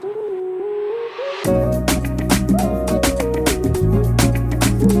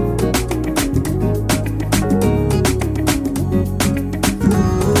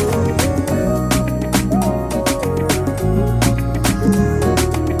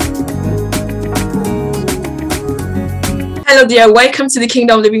Hello dear, welcome to the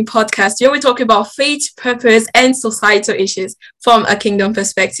Kingdom Living Podcast. Here we talk about faith, purpose, and societal issues from a kingdom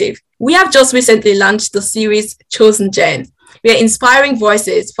perspective. We have just recently launched the series Chosen Gen, where inspiring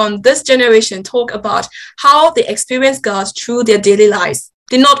voices from this generation talk about how they experience God through their daily lives.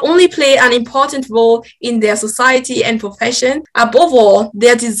 They not only play an important role in their society and profession, above all,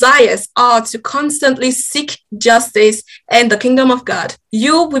 their desires are to constantly seek justice and the kingdom of God.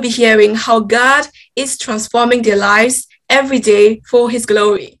 You will be hearing how God is transforming their lives every day for His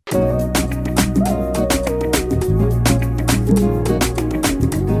glory.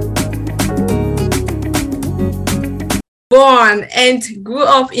 Born and grew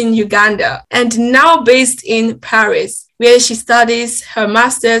up in Uganda and now based in Paris, where she studies her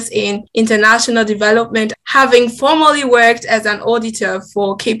master's in international development, having formerly worked as an auditor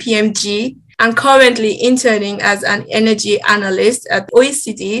for KPMG and currently interning as an energy analyst at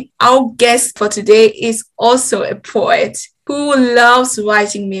OECD. Our guest for today is also a poet who loves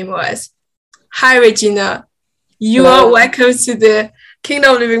writing memoirs. Hi, Regina. You Hello. are welcome to the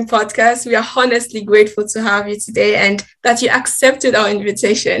Kingdom Living Podcast. We are honestly grateful to have you today and that you accepted our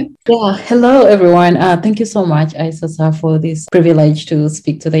invitation. Yeah, hello everyone. Thank you so much, Isasa, for this privilege to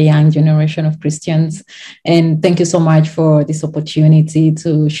speak to the young generation of Christians. And thank you so much for this opportunity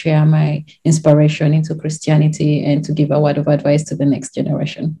to share my inspiration into Christianity and to give a word of advice to the next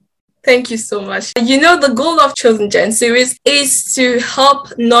generation. Thank you so much. You know, the goal of Chosen Gen series is to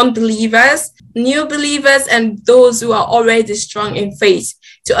help non-believers, new believers, and those who are already strong in faith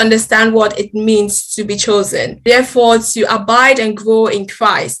to understand what it means to be chosen. Therefore, to abide and grow in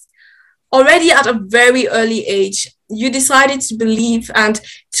Christ. Already at a very early age, you decided to believe and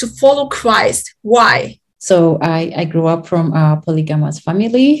to follow Christ. Why? So I grew up from a polygamous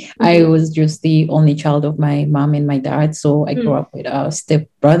family. Mm-hmm. I was just the only child of my mom and my dad. So I grew up with step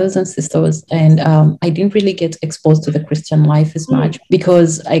brothers and sisters. And I didn't really get exposed to the Christian life as much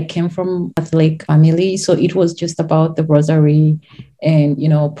because I came from a Catholic family. So it was just about the rosary and,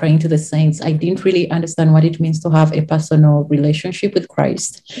 praying to the saints. I didn't really understand what it means to have a personal relationship with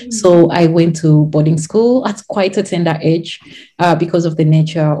Christ. Mm-hmm. So I went to boarding school at quite a tender age because of the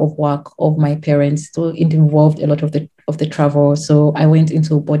nature of work of my parents. So it involved a lot of the travel. So I went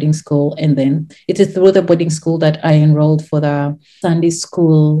into boarding school, and then it is through the boarding school that I enrolled for the Sunday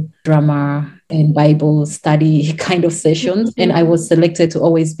school drama and Bible study kind of sessions. Mm-hmm. And I was selected to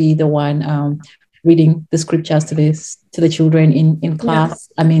always be the one reading the scriptures to the children in class.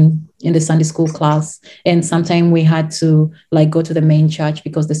 Yeah. I mean, in the Sunday school class. And sometimes we had to go to the main church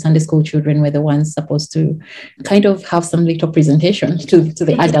because the Sunday school children were the ones supposed to kind of have some little presentation to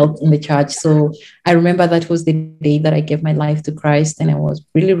the adults in the church. So I remember that was the day that I gave my life to Christ, and I was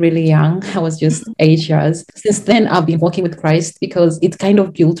really, really young. I was just 8 years. Since then, I've been walking with Christ because it kind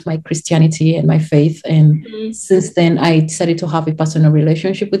of built my Christianity and my faith. And since then, I decided to have a personal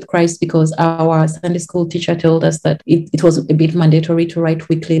relationship with Christ because our Sunday school teacher told us that it was a bit mandatory to write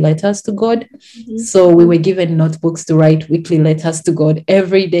weekly letters to God. Mm-hmm. So we were given notebooks to write weekly letters to God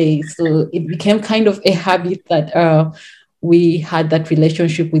every day. So it became kind of a habit that we had that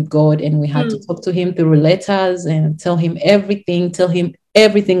relationship with God, and we had to talk to Him through letters and tell Him everything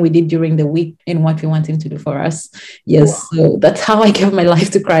we did during the week and what we want Him to do for us. Yes. Wow. So that's how I gave my life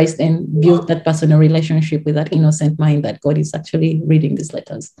to Christ and built that personal relationship with that innocent mind that God is actually reading these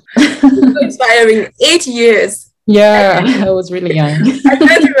letters. So inspiring. 8 years. Yeah, I was really young. I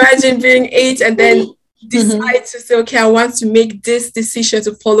can't imagine being 8 and then decide to say, okay, I want to make this decision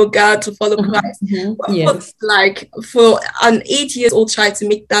to follow God, to follow Christ. Mm-hmm. What was it like for an 8-year-old child to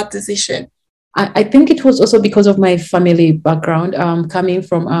make that decision? I think it was also because of my family background, coming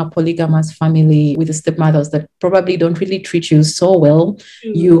from a polygamous family with the stepmothers that probably don't really treat you so well.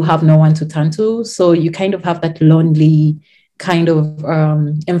 Mm-hmm. You have no one to turn to. So you kind of have that lonely kind of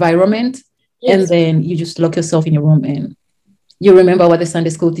environment. Yes. And then you just lock yourself in your room and you remember what the Sunday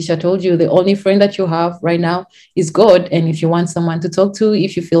school teacher told you. The only friend that you have right now is God. And if you want someone to talk to,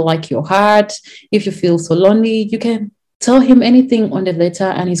 if you feel like you're hurt, if you feel so lonely, you can tell him anything on the letter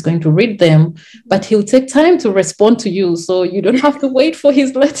and he's going to read them, but he'll take time to respond to you. So you don't have to wait for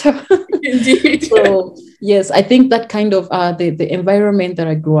his letter. Indeed. So yes, I think that kind of the environment that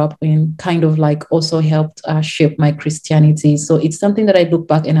I grew up in kind of also helped shape my Christianity. So it's something that I look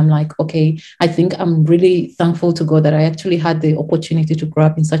back and I'm like, okay, I think I'm really thankful to God that I actually had the opportunity to grow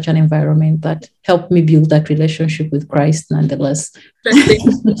up in such an environment that helped me build that relationship with Christ nonetheless.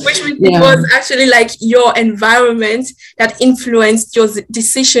 Which means it was actually your environment that influenced your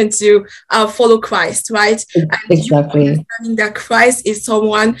decision to follow Christ, right? Exactly. And understanding that Christ is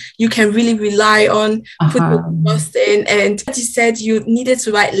someone you can really rely on, put your trust in. And as you said, you needed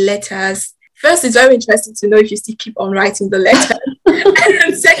to write letters First, it's very interesting to know if you still keep on writing the letter. And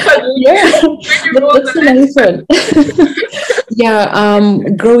then secondly, when you wrote the letter.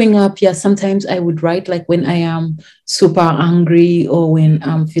 Growing up, sometimes I would write like when I am super angry or when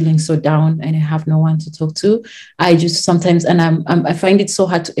I'm feeling so down and I have no one to talk to. I just sometimes, and I find it so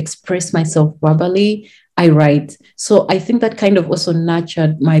hard to express myself verbally. I write. So I think that kind of also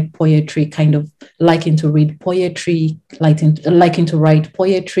nurtured my poetry, kind of liking to read poetry, liking to write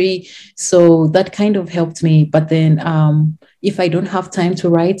poetry. So that kind of helped me. But then if I don't have time to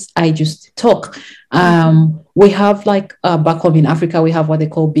write, I just talk. We have like back home in Africa, we have what they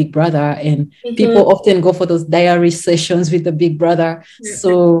call Big Brother, and people often go for those diary sessions with the Big Brother. Yeah.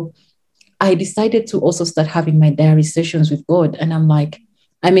 So I decided to also start having my diary sessions with God. And I'm like,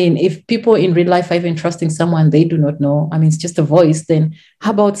 I mean, if people in real life are even trusting someone they do not know, I mean, it's just a voice, then how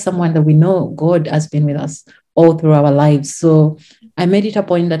about someone that we know God has been with us all through our lives? So I made it a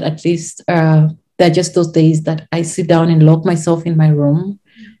point that at least there are just those days that I sit down and lock myself in my room.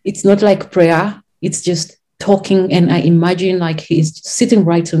 It's not like prayer. It's just talking, and I imagine like he's sitting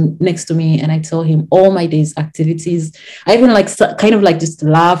next to me, and I tell him all my day's activities. I even like kind of like just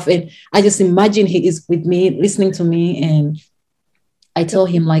laugh, and I just imagine he is with me, listening to me, and I tell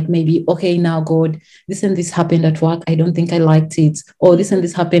him like maybe, okay, now God, this and this happened at work. I don't think I liked it. Or this and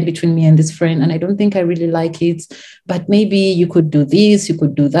this happened between me and this friend, and I don't think I really like it. But maybe you could do this, you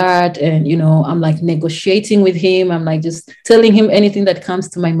could do that. And, I'm like negotiating with him. I'm like just telling him anything that comes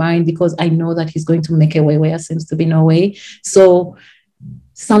to my mind, because I know that he's going to make a way where there seems to be no way. So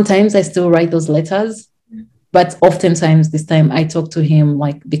sometimes I still write those letters. But oftentimes this time I talk to him,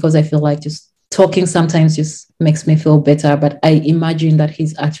 like, because I feel like just talking sometimes just makes me feel better, but I imagine that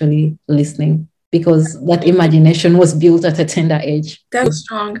he's actually listening, because that imagination was built at a tender age. That's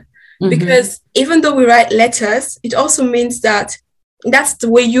strong. Because even though we write letters, it also means that that's the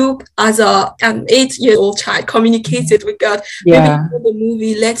way you, as an 8-year-old child, communicated with God. Yeah. Maybe the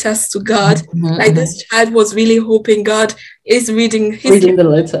movie Letters to God, like this child was really hoping God is reading the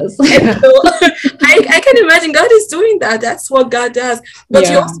letters. So, I can imagine God is doing that. That's what God does. But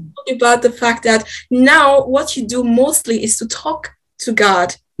you also talk about the fact that now what you do mostly is to talk to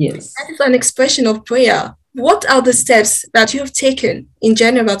God. Yes. That is an expression of prayer. What are the steps that you have taken in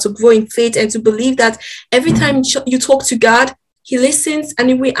general to grow in faith and to believe that every time you talk to God, He listens and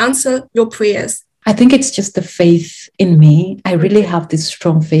He will answer your prayers? I think it's just the faith in me. I really have this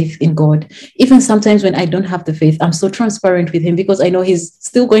strong faith in God. Even sometimes when I don't have the faith, I'm so transparent with Him, because I know He's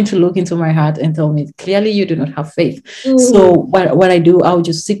still going to look into my heart and tell me, clearly you do not have faith. So what I do, I'll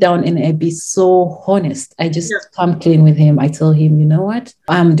just sit down and I be so honest. I just come clean with Him. I tell Him, you know what?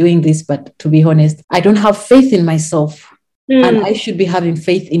 I'm doing this, but to be honest, I don't have faith in myself. And I should be having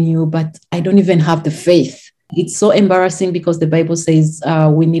faith in you, but I don't even have the faith. It's so embarrassing, because the Bible says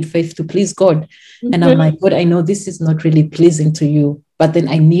we need faith to please God. And I'm like, God, I know this is not really pleasing to you, but then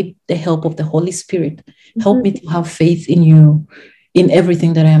I need the help of the Holy Spirit. Help me to have faith in you in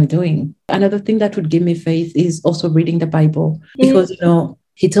everything that I am doing. Another thing that would give me faith is also reading the Bible, because,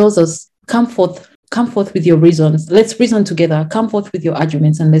 He tells us, come forth with your reasons. Let's reason together. Come forth with your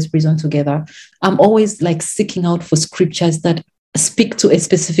arguments and let's reason together. I'm always like seeking out for scriptures that speak to a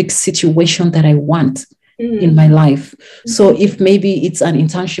specific situation that I want in my life. So if maybe it's an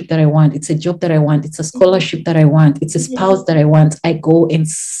internship that I want, it's a job that I want, it's a scholarship that I want, it's a spouse that I want, I go and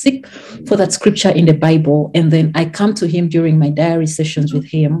seek for that scripture in the Bible. And then I come to Him during my diary sessions with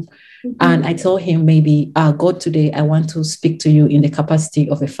Him. And I tell Him, maybe, God, today I want to speak to you in the capacity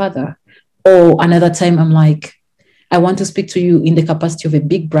of a father. Or another time I'm like, I want to speak to you in the capacity of a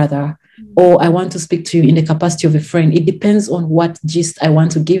big brother, or I want to speak to you in the capacity of a friend. It depends on what gist I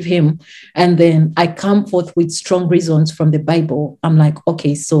want to give him. And then I come forth with strong reasons from the Bible. I'm like,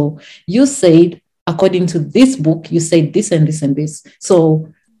 okay, so you said, according to this book, you said this and this and this.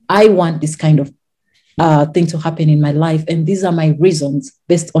 So I want this kind of thing to happen in my life. And these are my reasons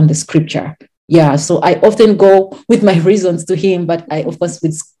based on the scripture. Yeah, so I often go with my reasons to Him, but I, of course,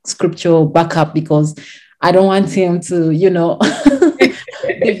 with scriptural backup, because I don't want him to,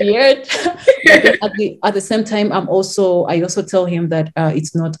 deviate. But at the same time, I also tell him that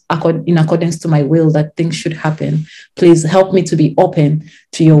it's not in accordance to my will that things should happen. Please help me to be open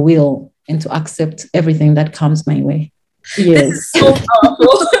to your will and to accept everything that comes my way. Yes. This is so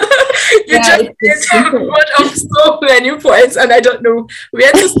powerful. You just brought up so many points, and I don't know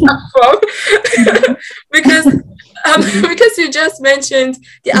where to start from. because you just mentioned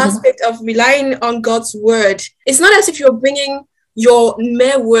the aspect of relying on God's word. It's not as if you're bringing your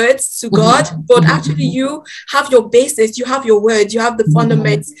mere words to God, but actually you have your basis, you have your word, you have the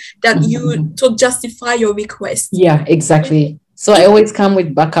fundamentals that you to justify your request. Yeah, exactly. So I always come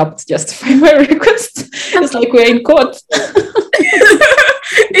with backup to justify my request. It's like we're in court.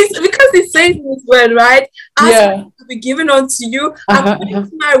 It's because it says in His word, right? Ask Yeah. to be given unto you Uh-huh, according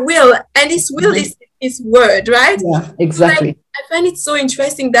to my will, and His will is His word, right? Yeah, Like, exactly. I find it so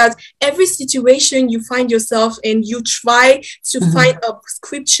interesting that every situation you find yourself in, you try to find a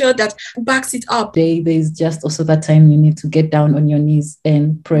scripture that backs it up. There's just also that time you need to get down on your knees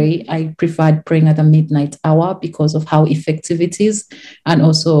and pray. I preferred praying at the midnight hour because of how effective it is, and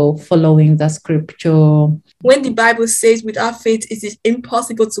also following the scripture. When the Bible says without faith it is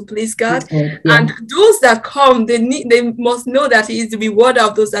impossible to please God, Yeah. and those that come, they must know that He is the rewarder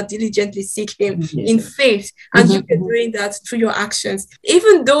of those that diligently seek Him in faith, and you are doing that through your actions.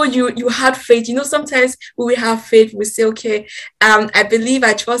 Even though you had faith, sometimes when we have faith, we say, okay, I believe,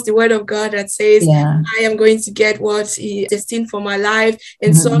 I trust the word of God that says I am going to get what He destined for my life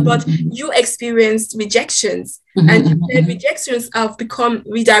and so on. But you experienced rejections. And then rejections have become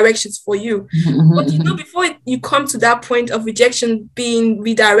redirections for you. But before you come to that point of rejection being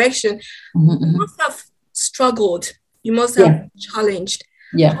redirection, you must have struggled. You must have challenged.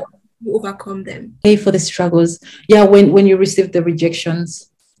 Yeah. How do you overcome them? Pay for the struggles. Yeah, when you receive the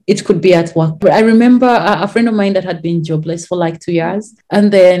rejections, it could be at work. But I remember a friend of mine that had been jobless for like 2 years.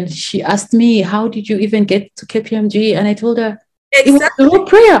 And then she asked me, how did you even get to KPMG? And I told her, It was through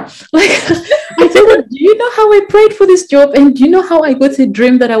prayer. Like, I told her, do you know how I prayed for this job? And do you know how I got a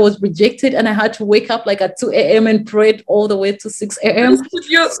dream that I was rejected and I had to wake up like at 2 a.m. and prayed all the way to 6 a.m.? Could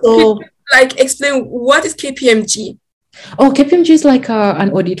you explain what is KPMG? Oh, KPMG is like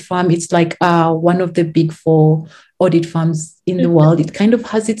an audit firm. It's like one of the big 4 audit firms in the world. It kind of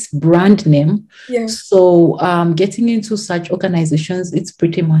has its brand name. Yeah. So getting into such organizations, it's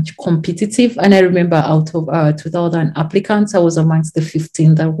pretty much competitive. And I remember out of 2,000 applicants, I was amongst the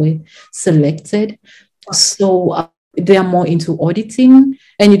 15 that were selected. Wow. So they are more into auditing,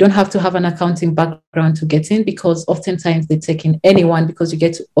 and you don't have to have an accounting background to get in, because oftentimes they take in anyone because you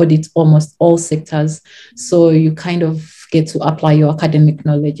get to audit almost all sectors. So you kind of get to apply your academic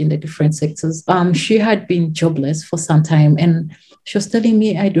knowledge in the different sectors. She had been jobless for some time, and she was telling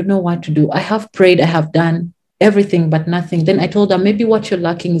me, I don't know what to do. I have prayed, I have done everything, but nothing. Then I told her, maybe what you're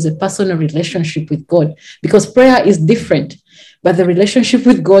lacking is a personal relationship with God, because prayer is different. But the relationship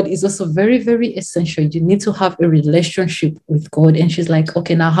with God is also very, very essential. You need to have a relationship with God. And she's like,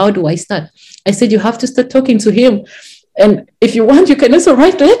 okay, now how do I start? I said, you have to start talking to Him. And if you want, you can also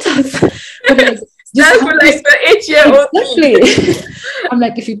write letters. That's for like the 8-year-old. Exactly. I'm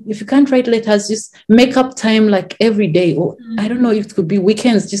like, if you can't write letters, just make up time like every day. Or I don't know, it could be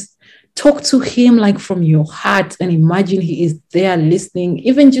weekends. Just talk to Him like from your heart and imagine He is there listening.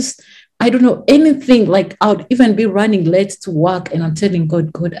 Even just, I don't know, anything. Like I would even be running late to work and I'm telling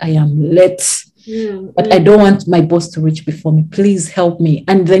God, I am late. But I don't want my boss to reach before me. Please help me.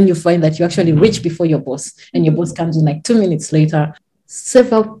 And then you find that you actually reach before your boss, and your boss comes in like 2 minutes later.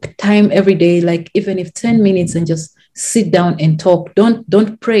 Save up time every day, like even if 10 minutes, and just sit down and talk.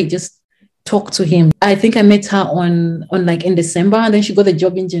 Don't pray, just talk to Him. I think I met her on like in December, and then she got the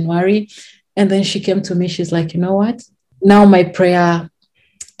job in January. And then she came to me, she's like, you know what? Now my prayer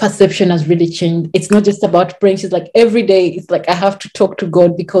perception has really changed. It's not just about praying. She's like, every day it's like I have to talk to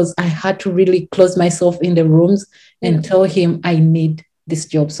God, because I had to really close myself in the rooms and tell Him I need this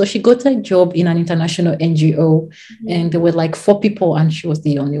job. So she got a job in an international NGO, and there were like 4 people, and she was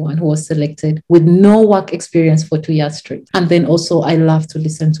the only one who was selected with no work experience for 2 years straight. And then also I love to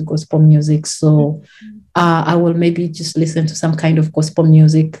listen to gospel music. So I will maybe just listen to some kind of gospel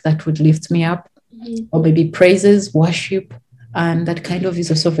music that would lift me up, or maybe praises, worship. And that kind of is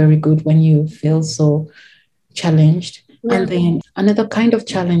also very good when you feel so challenged. Yeah. And then another kind of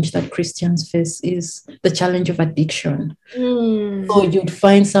challenge that Christians face is the challenge of addiction. So you'd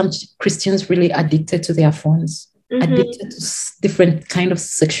find some Christians really addicted to their phones, addicted to different kind of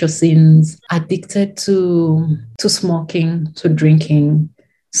sexual sins, addicted to smoking, to drinking.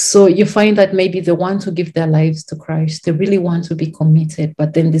 So you find that maybe they want to give their lives to Christ. They really want to be committed,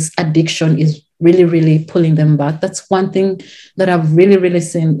 but then this addiction is really, really pulling them back. That's one thing that I've really, really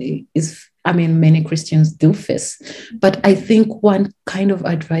seen is, many Christians do face. But I think one kind of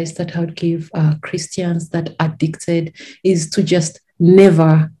advice that I would give Christians that are addicted is to just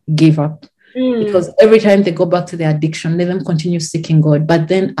never give up. Because every time they go back to their addiction, let them continue seeking God. But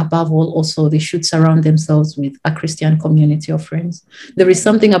then above all, also, they should surround themselves with a Christian community of friends. There is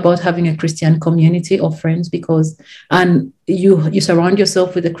something about having a Christian community of friends, because you surround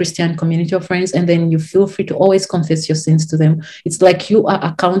yourself with a Christian community of friends, and then you feel free to always confess your sins to them. It's like you are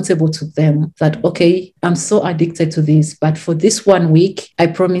accountable to them, that, okay, I'm so addicted to this, but for this 1 week, I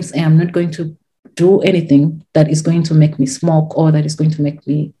promise I am not going to do anything that is going to make me smoke, or that is going to make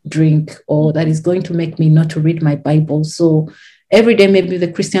me drink, or that is going to make me not to read my Bible. So every day, maybe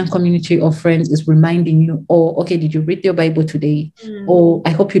the Christian community of friends is reminding you, oh, okay, did you read your Bible today? Oh,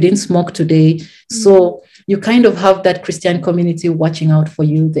 I hope you didn't smoke today. So you kind of have that Christian community watching out for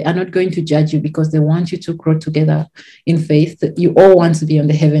you. They are not going to judge you because they want you to grow together in faith. You all want to be on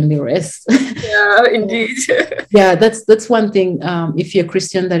the heavenly rest. Yeah, indeed. Yeah, that's one thing. If you're a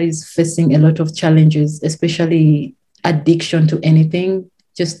Christian that is facing a lot of challenges, especially addiction to anything,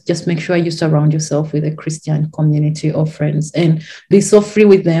 just make sure you surround yourself with a Christian community of friends and be so free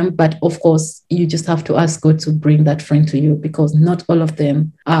with them. But of course, you just have to ask God to bring that friend to you, because not all of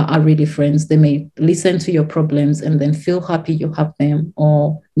them are really friends. They may listen to your problems and then feel happy you have them,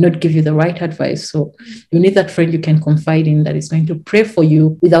 or not give you the right advice. So you need that friend you can confide in, that is going to pray for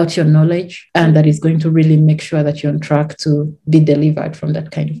you without your knowledge, and that is going to really make sure that you're on track to be delivered from that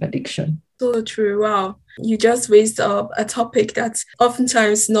kind of addiction. So true. Wow. You just raised up a topic that's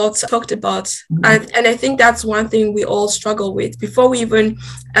oftentimes not talked about. And I think that's one thing we all struggle with. Before we even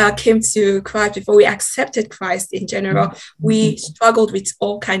came to Christ, before we accepted Christ in general, we struggled with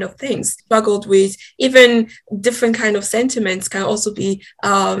all kind of things, struggled with even different kind of sentiments, can also be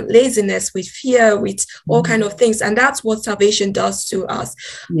laziness, with fear, with all kind of things. And that's what salvation does to us.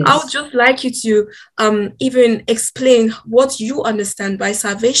 Yes. I would just like you to even explain what you understand by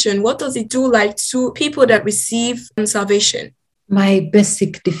salvation. What does it do like to people that receive salvation? My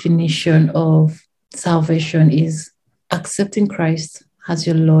basic definition of salvation is accepting Christ as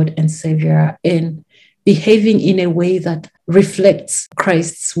your Lord and Savior, and behaving in a way that reflects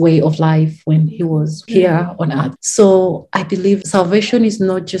Christ's way of life when he was here on earth. So I believe salvation is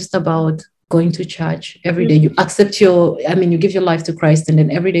not just about going to church every day. You accept you give your life to Christ, and then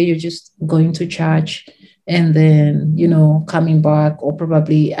every day you're just going to church, and then, coming back, or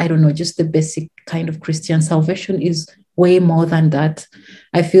probably, I don't know, just the basic kind of Christian. Salvation is way more than that.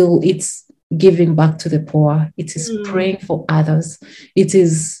 I feel it's giving back to the poor. It is praying for others. It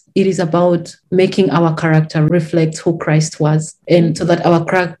is about making our character reflect who Christ was, and so that our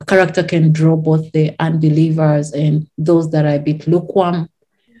character can draw both the unbelievers and those that are a bit lukewarm,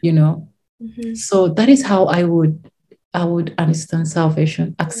 So that is how I would understand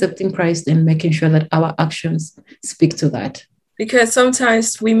salvation, accepting Christ and making sure that our actions speak to that. Because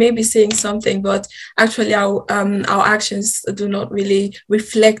sometimes we may be saying something, but actually our actions do not really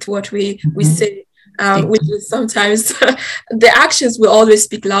reflect what we say. Which is sometimes the actions will always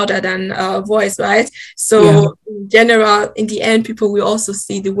speak louder than voice, right? So in general, in the end, people will also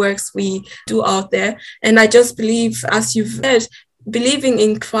see the works we do out there. And I just believe, as you've said, believing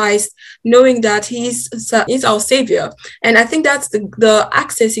in Christ, knowing that he's our savior. And I think that's the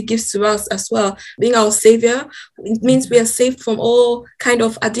access he gives to us as well. Being our savior, it means we are saved from all kind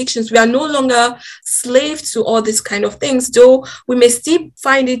of addictions. We are no longer slaves to all these kind of things, though we may still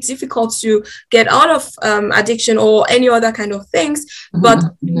find it difficult to get out of addiction or any other kind of things. But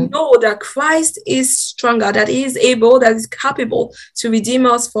we know that Christ is stronger, that he is able, that is capable to redeem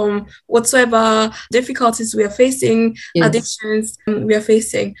us from whatsoever difficulties we are facing, addictions we are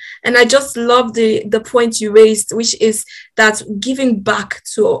facing. And I just love the point you raised, which is that giving back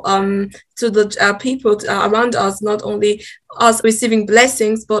to the people around us, not only us receiving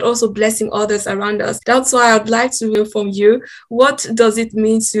blessings, but also blessing others around us. That's why I'd like to hear from you. What does it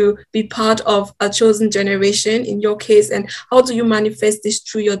mean to be part of a chosen generation in your case, and how do you manifest this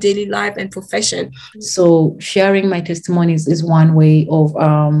through your daily life and profession? So sharing my testimonies is one way of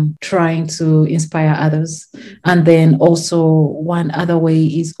trying to inspire others. And then also one other way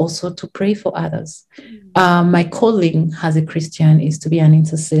is also to pray for others. My calling as a Christian is to be an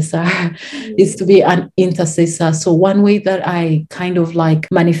intercessor, So one way that I kind of like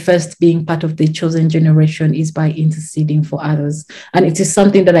manifest being part of the chosen generation is by interceding for others. And it is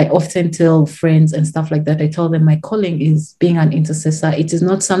something that I often tell friends and stuff like that. I tell them my calling is being an intercessor. It is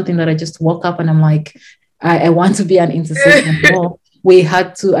not something that I just woke up and I'm like, I want to be an intercessor. No. We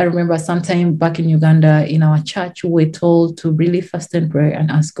had to, I remember sometime back in Uganda in our church, we were told to really fast and pray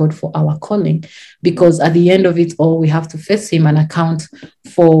and ask God for our calling, because at the end of it all, we have to face him and account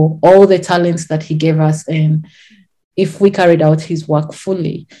for all the talents that he gave us, and if we carried out his work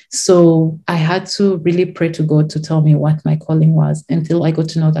fully. So I had to really pray to God to tell me what my calling was, until I got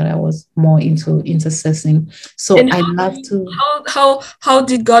to know that I was more into intercessing. So I love to... How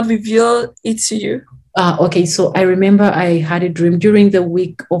did God reveal it to you? Okay, so I remember I had a dream during the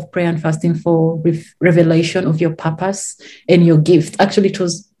week of prayer and fasting for revelation of your purpose and your gift. Actually, it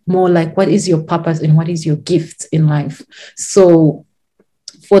was more like, what is your purpose and what is your gift in life? So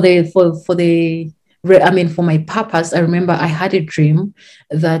for the for my purpose, I remember I had a dream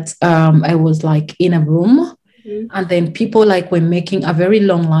that I was like in a room, and then people like were making a very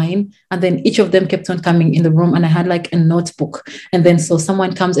long line, and then each of them kept on coming in the room, and I had like a notebook, and then so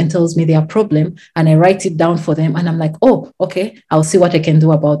someone comes and tells me their problem, and I write it down for them, and I'm like, oh, okay, I'll see what I can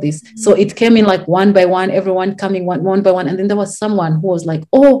do about this. So it came in like one by one, everyone coming one by one, and then there was someone who was like,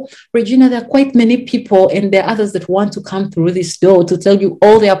 oh, Regina, there are quite many people, and there are others that want to come through this door to tell you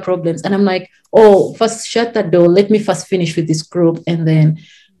all their problems. And I'm like, oh, first shut that door, let me first finish with this group, and then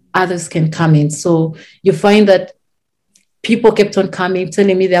others can come in. So you find that people kept on coming,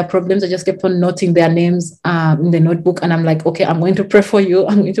 telling me their problems. I just kept on noting their names in the notebook. And I'm like, okay, I'm going to pray for you.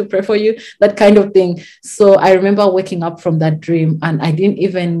 I'm going to pray for you, that kind of thing. So I remember waking up from that dream, and I didn't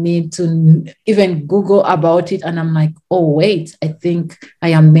even need to even Google about it. And I'm like, oh, wait, I think I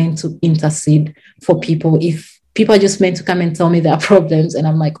am meant to intercede for people. If people are just meant to come and tell me their problems, and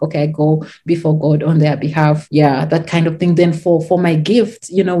I'm like, okay, I go before God on their behalf. Yeah, that kind of thing. Then for my gift,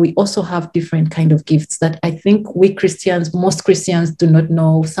 we also have different kind of gifts that I think most Christians do not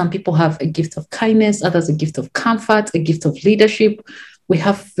know. Some people have a gift of kindness, others a gift of comfort, a gift of leadership. We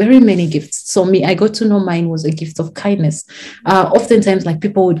have very many gifts. So I got to know mine was a gift of kindness. Oftentimes, like,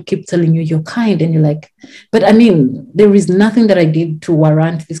 people would keep telling you you're kind, and you're like, but I mean, there is nothing that I did to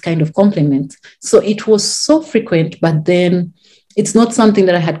warrant this kind of compliment. So it was so frequent, but then it's not something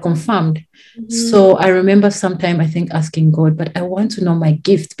that I had confirmed. So I remember sometime, I think, asking God, but I want to know my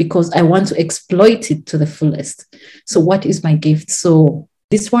gift because I want to exploit it to the fullest. So what is my gift? So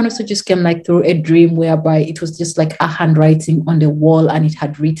this one also just came like through a dream whereby it was just like a handwriting on the wall, and it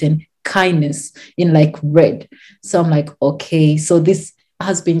had written kindness in like red. So I'm like, okay, so this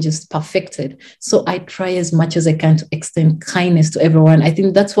has been just perfected. So I try as much as I can to extend kindness to everyone. I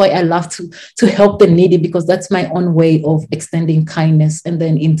think that's why I love to help the needy, because that's my own way of extending kindness. And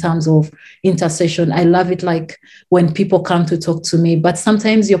then in terms of intercession, I love it like when people come to talk to me, but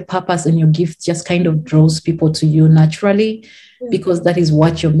sometimes your purpose and your gift just kind of draws people to you naturally, because that is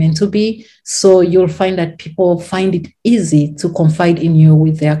what you're meant to be. So you'll find that people find it easy to confide in you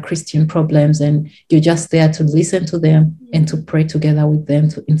with their Christian problems, and you're just there to listen to them and to pray together with them,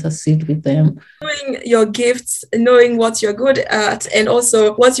 to intercede with them. Knowing your gifts, knowing what you're good at, and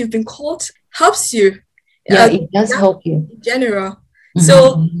also what you've been called helps you. Yeah, it does help you. In general.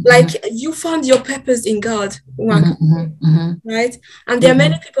 So, like, you found your purpose in God, right? And there are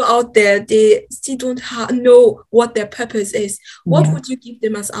many people out there, they still don't know what their purpose is. What would you give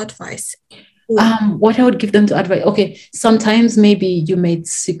them as advice? What I would give them to advise, okay, sometimes maybe you might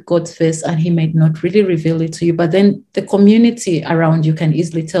seek God's face and he might not really reveal it to you, but then the community around you can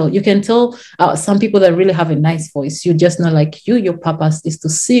easily tell. You can tell some people that really have a nice voice. You just know, like, your purpose is to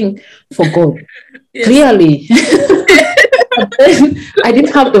sing for God. Clearly. I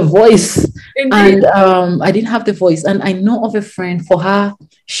didn't have the voice. Indeed. And I didn't have the voice. And I know of a friend, for her,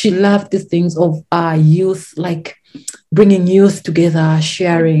 she loved the things of youth, like bringing youth together,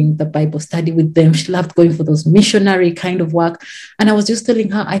 sharing the Bible study with them. She loved going for those missionary kind of work. And I was just telling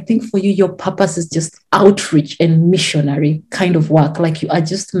her, I think for you, your purpose is just outreach and missionary kind of work. Like, you are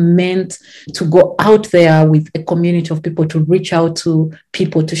just meant to go out there with a community of people, to reach out to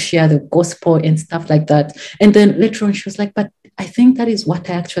people, to share the gospel and stuff like that. And then later on, she was like, but I think that is what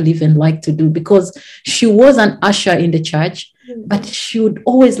I actually even like to do, because she was an usher in the church. But she would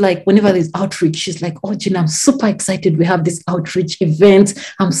always, like, whenever there's outreach, she's like, oh, Gina, I'm super excited. We have this outreach event.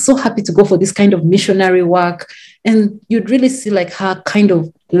 I'm so happy to go for this kind of missionary work. And you'd really see like her kind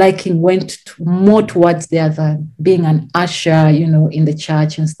of liking went more towards the other, being an usher, in the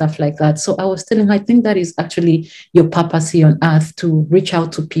church and stuff like that. So I was telling her, I think that is actually your purpose here on earth, to reach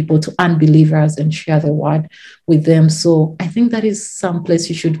out to people, to unbelievers, and share the word with them. So I think that is some place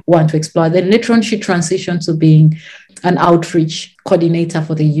you should want to explore. Then later on, she transitioned to being an outreach coordinator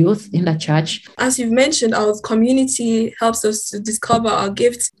for the youth in the church. As you've mentioned, our community helps us to discover our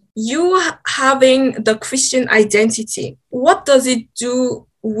gifts. You having the Christian identity, what does it do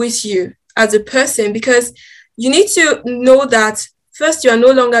with you as a person? Because you need to know that first, you are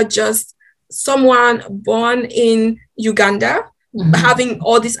no longer just someone born in Uganda, having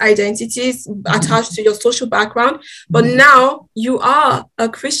all these identities attached to your social background, but now you are a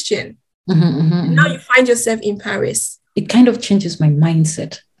Christian. Now you find yourself in Paris. It kind of changes my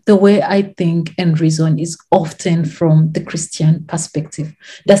mindset. The way I think and reason is often from the Christian perspective.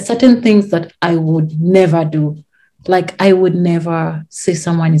 There's certain things that I would never do. Like, I would never say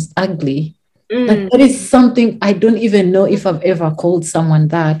someone is ugly. Like, that is something I don't even know if I've ever called someone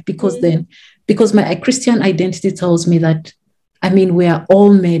that, because my Christian identity tells me that, we are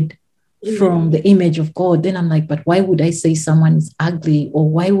all made from the image of God, then I'm like, but why would I say someone is ugly? Or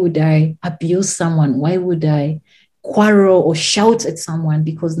why would I abuse someone? Why would I quarrel or shout at someone?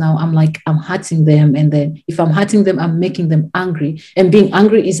 Because now I'm like, I'm hurting them. And then if I'm hurting them, I'm making them angry. And being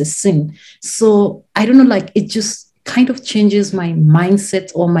angry is a sin. So I don't know, like it just kind of changes my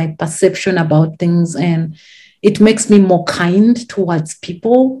mindset or my perception about things. And it makes me more kind towards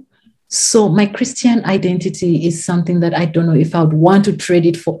people. So my Christian identity is something that I don't know if I would want to trade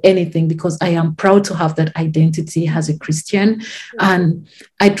it for anything, because I am proud to have that identity as a Christian. And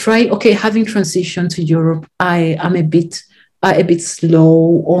I try, okay, having transitioned to Europe, I am a bit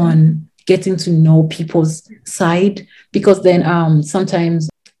slow on getting to know people's side, because then sometimes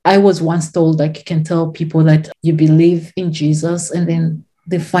I was once told, like, you can tell people that you believe in Jesus and then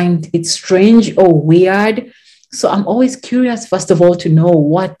they find it strange or weird. So I'm always curious, first of all, to know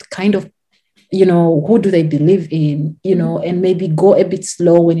what kind of, who do they believe in, and maybe go a bit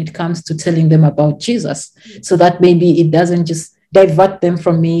slow when it comes to telling them about Jesus, so that maybe it doesn't just divert them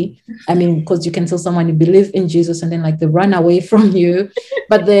from me. I mean, because you can tell someone you believe in Jesus and then like they run away from you.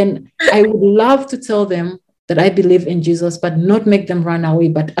 But then I would love to tell them that I believe in Jesus, but not make them run away,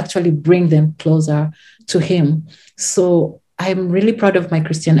 but actually bring them closer to him. So I'm really proud of my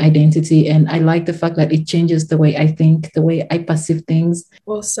Christian identity, and I like the fact that it changes the way I think, the way I perceive things.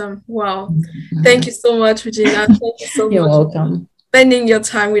 Awesome. Wow. Thank you so much, Regina. Thank you so You're much welcome. for spending your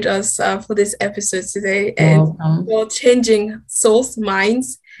time with us for this episode today, and for changing souls,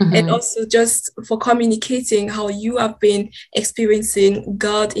 minds, and also just for communicating how you have been experiencing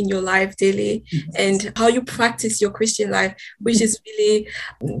God in your life daily, and how you practice your Christian life, which is really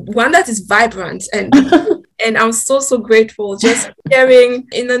one that is vibrant. And I'm so grateful, just sharing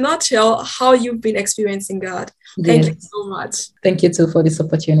in a nutshell how you've been experiencing God. Thank you so much. Thank you too for this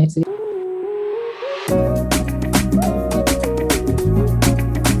opportunity.